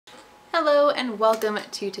Hello and welcome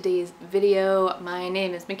to today's video. My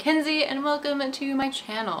name is Mackenzie and welcome to my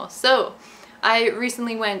channel. So, I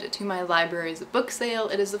recently went to my library's book sale.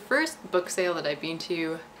 It is the first book sale that I've been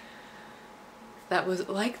to that was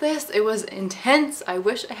like this. It was intense. I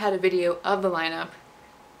wish I had a video of the lineup.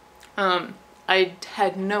 I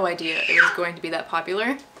had no idea it was going to be that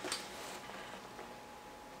popular.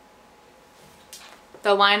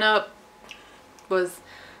 The lineup was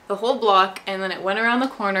the whole block and then it went around the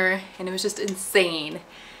corner and it was just insane.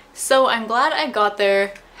 So I'm glad I got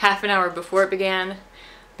there half an hour before it began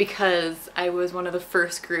because I was one of the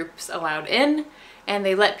first groups allowed in, and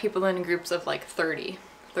they let people in groups of like 30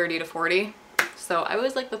 to 40. So I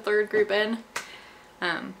was like the third group in.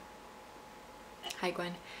 Hi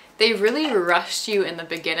Gwen. They really rushed you in the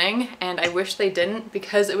beginning and I wish they didn't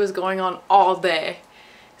because it was going on all day.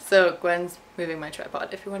 So Gwen's moving my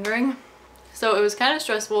tripod if you're wondering. So it was kind of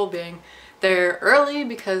stressful being there early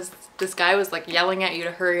because this guy was like yelling at you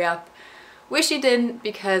to hurry up. Wish he didn't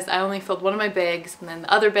because I only filled one of my bags, and then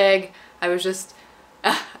the other bag I was just,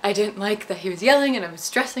 I didn't like that he was yelling and it was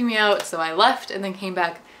stressing me out, so I left and then came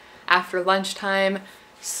back after lunchtime.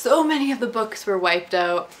 So many of the books were wiped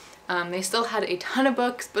out. They still had a ton of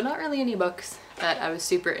books, but not really any books that I was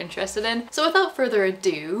super interested in. So without further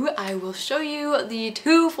ado, I will show you the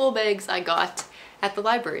 2 full bags I got at the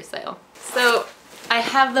library sale. So I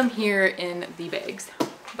have them here in the bags,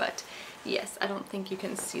 but yes, I don't think you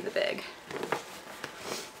can see the bag.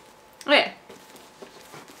 Okay,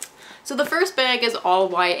 so the first bag is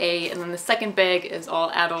all YA and then the second bag is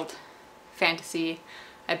all adult fantasy,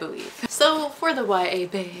 I believe. So for the YA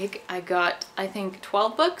bag, I got I think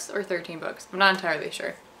 12 books or 13 books. I'm not entirely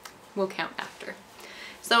sure. We'll count after.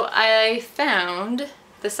 So I found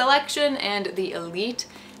the Selection and the Elite,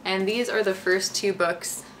 and these are the first 2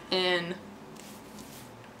 books in,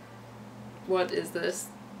 what is this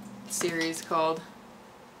series called?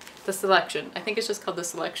 The Selection. I think it's just called the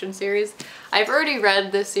Selection series. I've already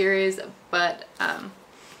read this series, but I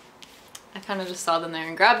kind of just saw them there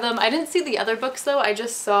and grabbed them. I didn't see the other books though, I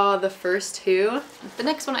just saw the first 2. The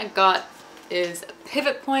next one I got is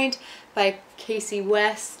Pivot Point by Casey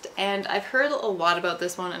West, and I've heard a lot about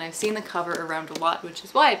this one and I've seen the cover around a lot, which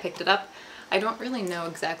is why I picked it up. I don't really know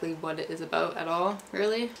exactly what it is about at all,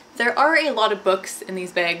 really. There are a lot of books in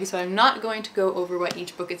these bags, so I'm not going to go over what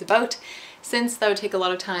each book is about, since that would take a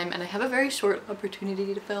lot of time and I have a very short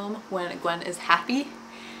opportunity to film when Gwen is happy.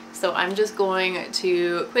 So I'm just going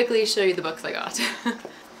to quickly show you the books I got.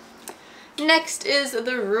 Next is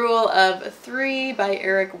The Rule of 3 by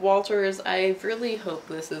Eric Walters. I really hope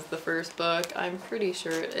this is the first book. I'm pretty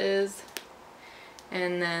sure it is.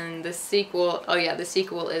 And then the sequel, oh yeah, the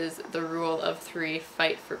sequel is The Rule of 3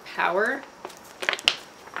 Fight for Power.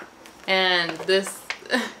 And this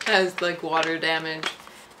has like water damage.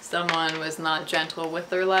 Someone was not gentle with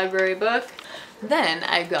their library book. Then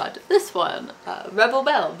I got this one, Rebel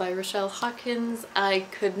Belle by Rochelle Hawkins. I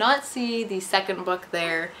could not see the second book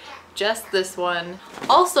there, just this one.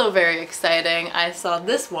 Also very exciting, I saw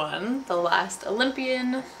this one, The Last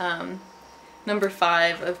Olympian, number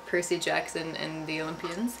 5 of Percy Jackson and the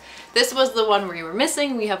Olympians. This was the one we were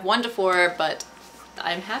missing. We have 1 to 4, but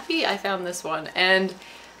I'm happy I found this one. And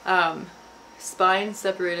spine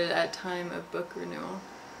separated at time of book renewal.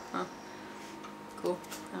 Huh. Cool.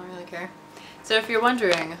 I don't really care. So if you're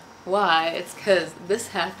wondering why, it's because this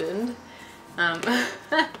happened.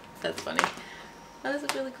 That's funny. That is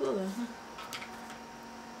really cool though.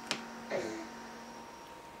 Huh?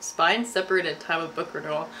 Spine separated time of book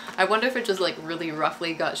renewal. I wonder if it just like really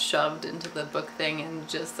roughly got shoved into the book thing and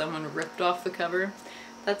just someone ripped off the cover.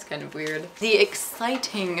 That's kind of weird. The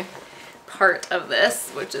exciting part of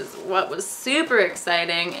this, which is what was super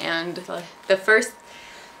exciting and the first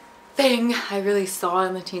thing I really saw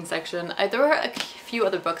in the teen section. There were a few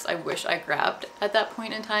other books I wish I grabbed at that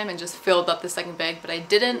point in time and just filled up the second bag, but I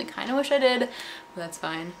didn't. Kind of wish I did, but that's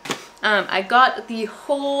fine. I got the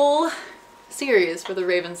whole series for the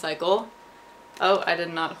Raven Cycle. Oh, I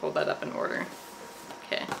did not hold that up in order.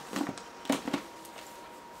 Okay.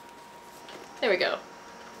 There we go.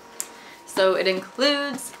 So it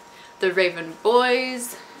includes the Raven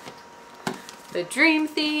Boys, the Dream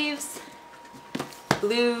Thieves,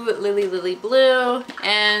 Blue, Lily, Lily, Blue,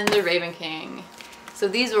 and the Raven King. So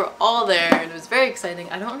these were all there and it was very exciting.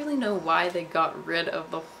 I don't really know why they got rid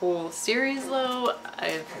of the whole series though. I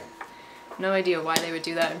have no idea why they would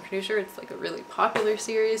do that. I'm pretty sure it's like a really popular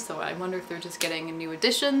series, so I wonder if they're just getting new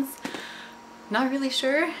editions. Not really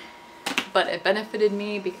sure, but it benefited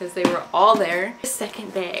me because they were all there.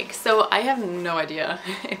 Second bag. So I have no idea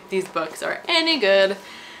if these books are any good.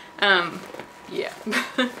 Yeah.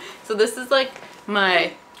 So this is like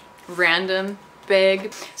my random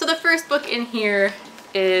bag. So the first book in here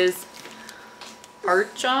is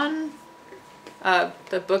Archon,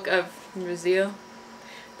 the Book of Raziel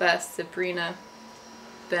by Sabrina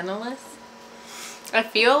Benelis. I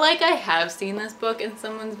feel like I have seen this book in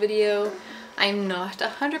someone's video. I'm not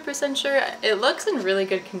 100% sure. It looks in really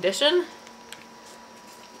good condition,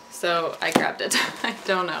 so I grabbed it. I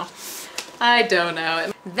don't know.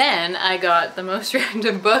 Then I got the most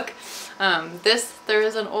random book. There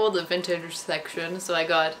is an old vintage section, so I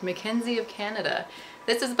got Mackenzie of Canada.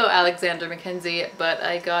 This is about Alexander Mackenzie, but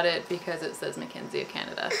I got it because it says Mackenzie of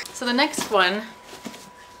Canada. So the next one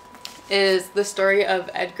is the story of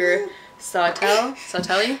Edgar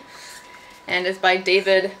Sautelli, and it's by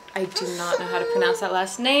David. I do not know how to pronounce that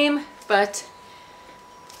last name, but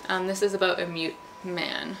this is about a mute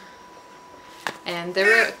man. And there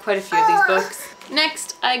were quite a few of these books.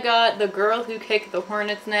 Next, I got The Girl Who Kicked the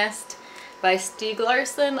Hornet's Nest by Stieg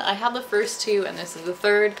Larsson. I have the first two and this is the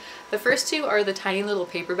third. The first two are the tiny little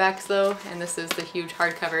paperbacks though, and this is the huge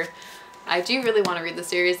hardcover. I do really want to read the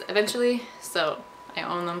series eventually, so I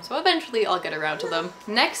own them, so eventually I'll get around to them.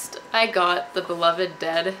 Next, I got The Beloved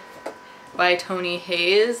Dead by Tony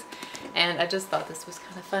Hayes, and I just thought this was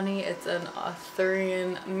kind of funny. It's an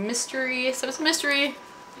Arthurian mystery, so it's a mystery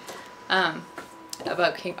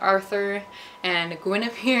about King Arthur and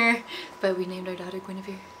Guinevere, but we named our daughter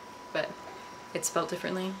Guinevere, but it's spelled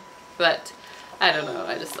differently. But I don't know,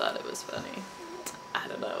 I just thought it was funny. I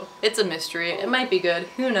don't know. It's a mystery. It might be good.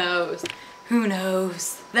 Who knows? Who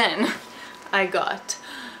knows? Then I got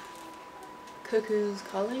Cuckoo's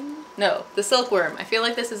Calling? No, The Silkworm. I feel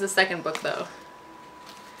like this is the second book though,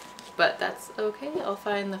 but that's okay. I'll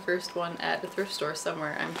find the first one at the thrift store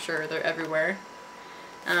somewhere. I'm sure they're everywhere.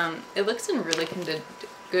 It looks in really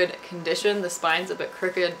good condition. The spine's a bit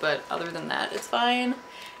crooked, but other than that, it's fine.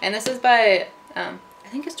 And this is by, I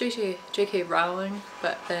think it's J.K. Rowling,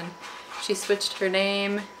 but then she switched her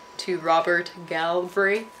name to Robert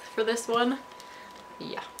Galbraith for this one.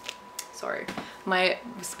 Yeah, sorry. My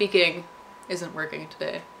speaking isn't working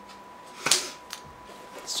today.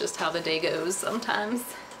 It's just how the day goes sometimes.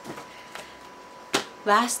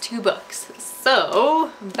 Last two books.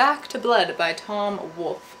 So, Back to Blood by Tom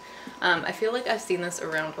Wolfe. I feel like I've seen this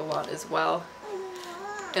around a lot as well.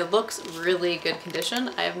 It looks really good condition.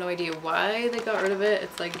 I have no idea why they got rid of it.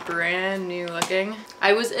 It's like brand new looking.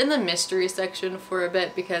 I was in the mystery section for a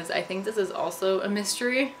bit because I think this is also a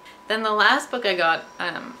mystery. Then the last book I got,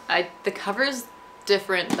 the cover's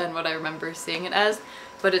different than what I remember seeing it as,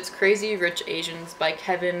 but it's Crazy Rich Asians by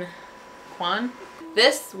Kevin Kwan.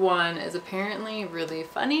 This one is apparently really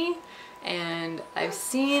funny, and I've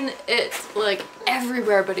seen it like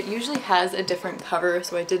everywhere, but it usually has a different cover,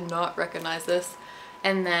 so I did not recognize this.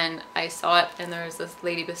 And then I saw it and there was this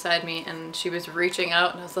lady beside me and she was reaching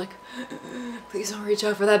out and I was like, please don't reach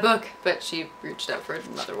out for that book. But she reached out for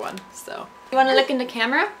another one, so. You want to look into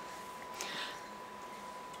camera?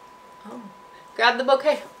 Oh, grab the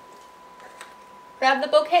bouquet. Grab the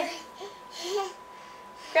bouquet.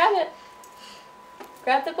 Grab it.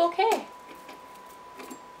 Grab the bouquet.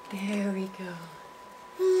 There we go.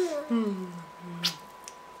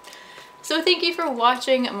 So thank you for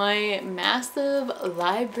watching my massive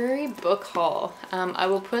library book haul. I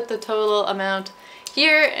will put the total amount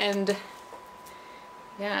here, and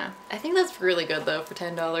yeah, I think that's really good though for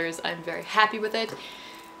 $10. I'm very happy with it.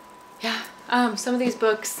 Yeah, some of these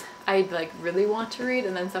books I like really want to read,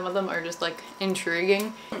 and then some of them are just like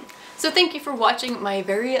intriguing. So thank you for watching my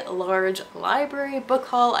very large library book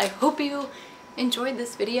haul. I hope you enjoyed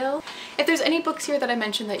this video. If there's any books here that I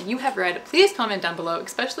mentioned that you have read, please comment down below,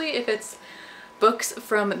 especially if it's books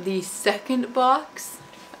from the second box.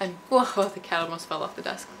 And whoa, the cat almost fell off the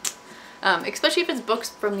desk. Especially if it's books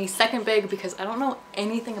from the second bag, because I don't know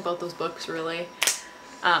anything about those books really,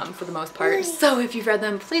 for the most part. So if you've read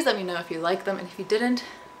them, please let me know if you like them, and if you didn't,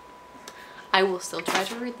 I will still try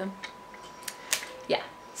to read them. Yeah,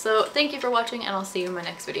 so thank you for watching, and I'll see you in my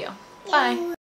next video. Bye!